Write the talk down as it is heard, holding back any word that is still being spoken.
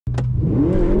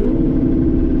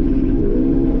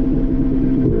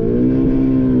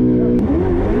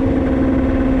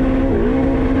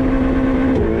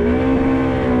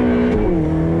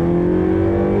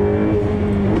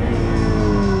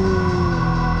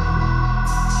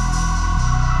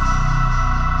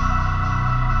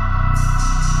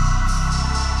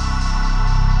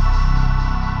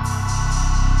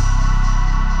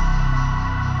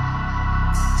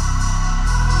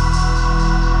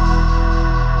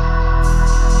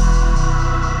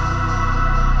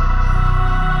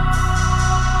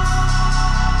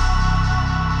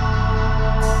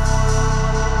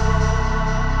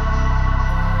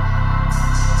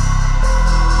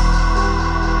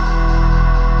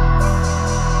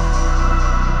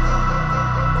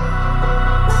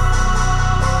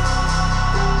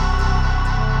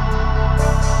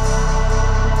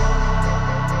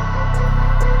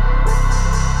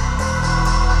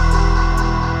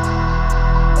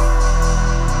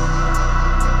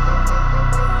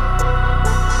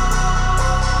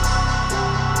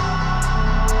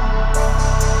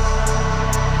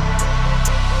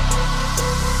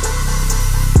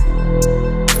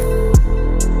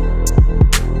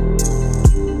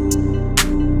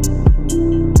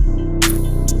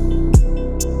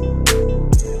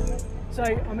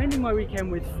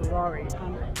weekend with Ferrari,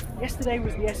 and yesterday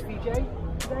was the SVJ.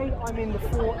 Today I'm in the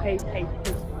 488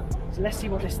 Pista. So let's see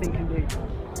what this thing can do.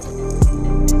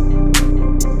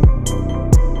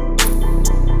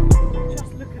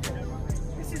 Just look at it.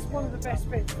 This is one of the best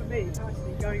bits for me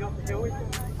personally, going up the hill. We've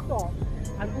got to stop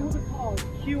and all the cars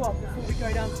queue up before we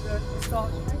go down to the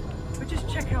start straight. But just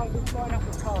check out the line-up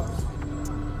of cars.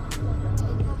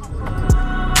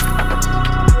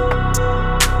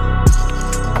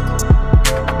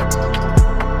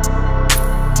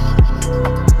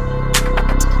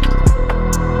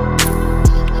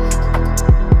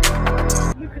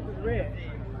 Look at the rear.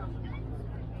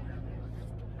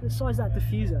 The size of that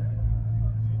diffuser.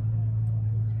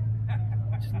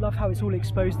 I just love how it's all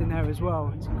exposed in there as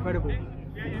well. It's incredible.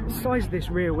 The size of this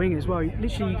rear wing as well.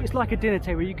 Literally, it's like a dinner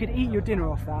table. You could eat your dinner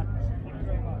off that.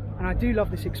 And I do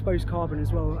love this exposed carbon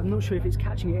as well. I'm not sure if it's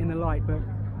catching it in the light, but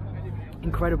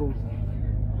incredible.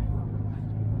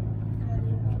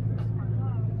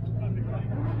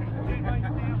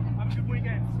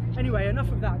 Anyway, enough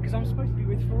of that, because I'm supposed to be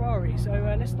with Ferrari, so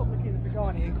let's stop looking at the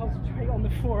Pagani and concentrate on the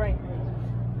 488.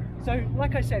 So,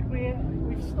 like I said,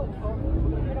 we've stopped off,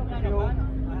 we'll get up the hill,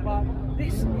 but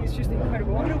this is just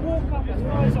incredible. I'm going to walk up as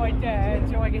far as I dare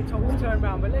until I get told to turn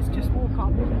around, but let's just walk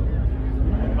up.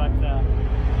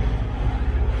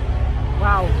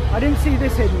 Wow, I didn't see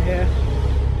this hidden here.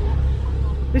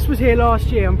 This was here last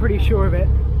year, I'm pretty sure of it.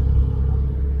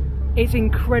 It's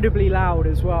incredibly loud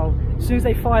as well. As soon as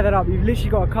they fire that up, you've literally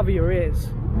got to cover your ears.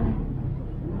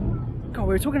 God,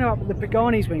 we were talking about the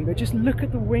Pagani's wing, but just look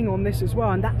at the wing on this as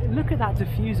well, and look at that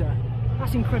diffuser.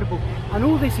 That's incredible. And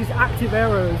all this is active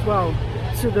aero as well.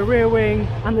 So the rear wing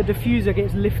and the diffuser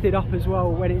gets lifted up as well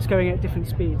when it's going at different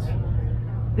speeds.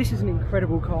 This is an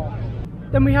incredible car.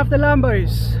 Then we have the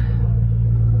Lambos.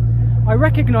 I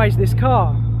recognise this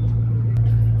car.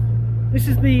 This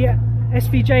is the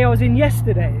SVJ I was in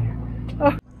yesterday.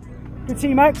 Oh, good to see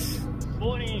you, Max.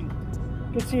 Morning.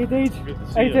 Good to see you, dude. Good to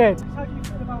see How you. you doing? How do you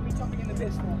feel about me jumping in the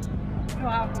Pista?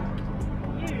 Not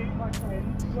happy. You, my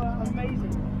friend, were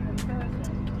amazing on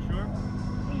Thursday. Sure.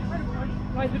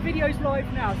 Incredible. Right, the video's live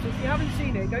now, so if you haven't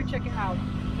seen it, go check it out.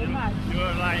 But Max, You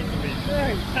are lying to me.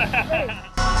 hey.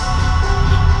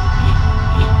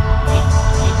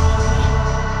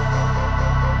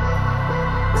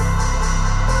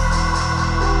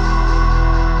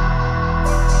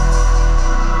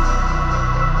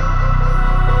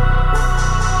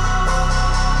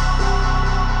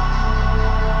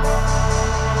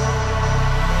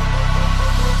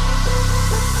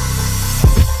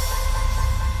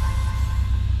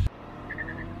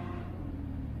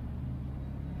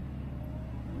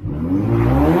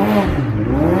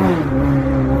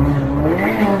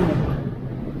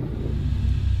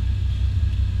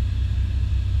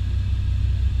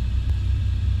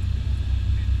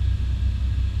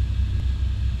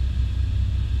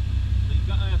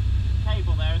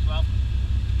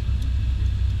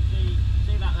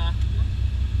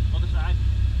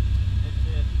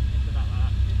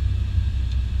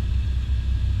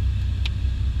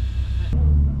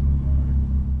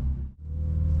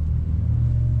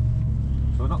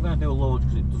 We're not going to do a launch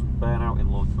because it doesn't burn out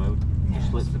in launch mode. It just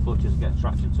slips the clutches and gets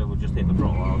traction, so we'll just hit the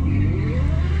throttle out.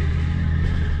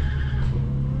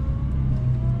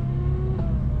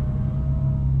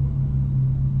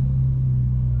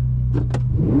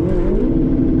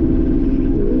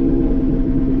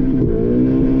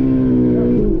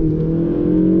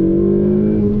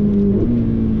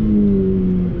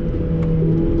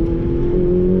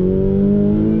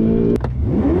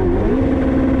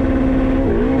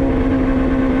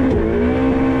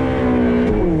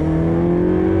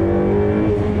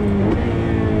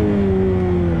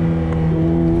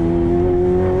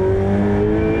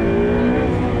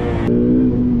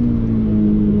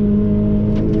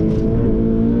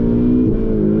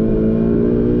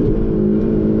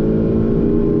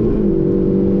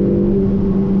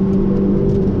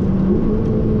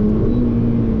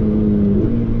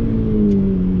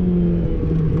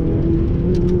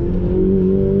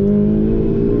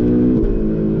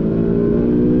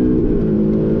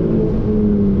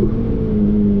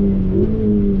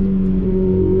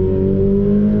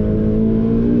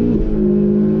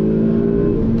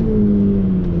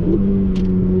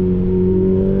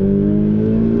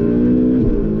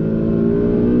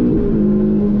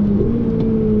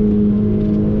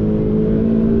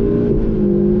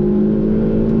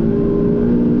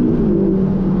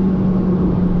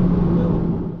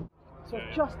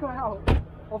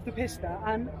 Pista,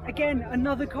 and again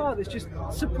another car that's just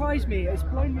surprised me. It's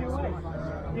blown me away.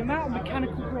 The amount of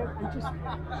mechanical grip and just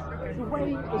the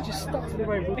way it just stuck to the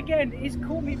road. Again, it's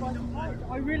caught me by surprise.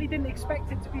 I really didn't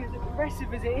expect it to be as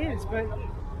aggressive as it is, but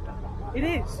it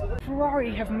is.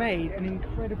 Ferrari have made an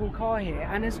incredible car here,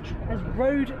 and as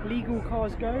road legal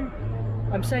cars go,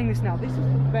 I'm saying this now, this is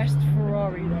the best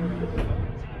Ferrari though.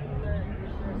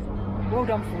 Well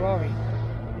done Ferrari,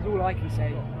 is all I can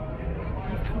say.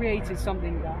 You've created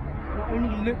something that not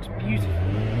only looks beautiful,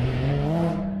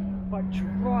 but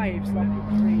drives like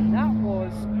a dream. That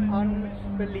was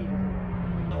unbelievable.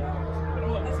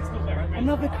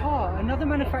 Another car, another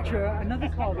manufacturer, another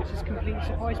car which has completely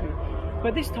surprised me.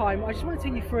 But this time, I just want to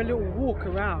take you for a little walk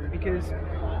around, because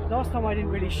last time I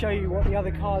didn't really show you what the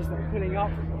other cars that are pulling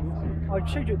up. I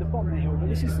showed you at the bottom of the hill, but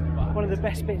this is one of the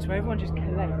best bits where everyone just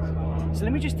collects. So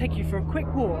let me just take you for a quick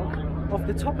walk off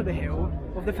the top of the hill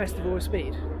of the Festival of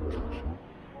Speed.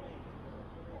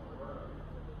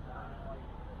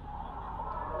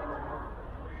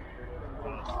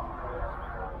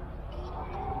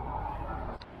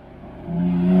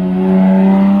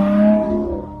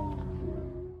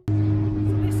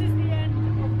 This is the end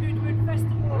of Goodwood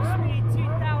Festival of Speed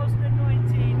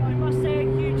 2019. I must say a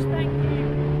huge thank you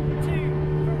to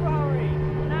Ferrari,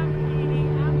 Lamborghini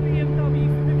and BMW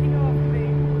for looking after me.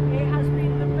 It has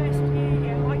been the best year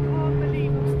yet. I can't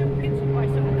believe I'm still pinching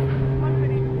myself.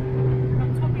 Unbelievable.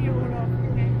 I'm topping it all off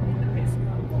in the Pista.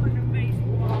 What an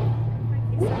amazing car. Thank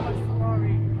you so much,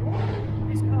 Ferrari.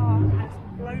 This car has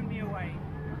blown me away.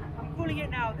 I'm calling it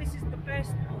now. This is the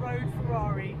best road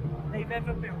Ferrari they've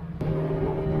ever built.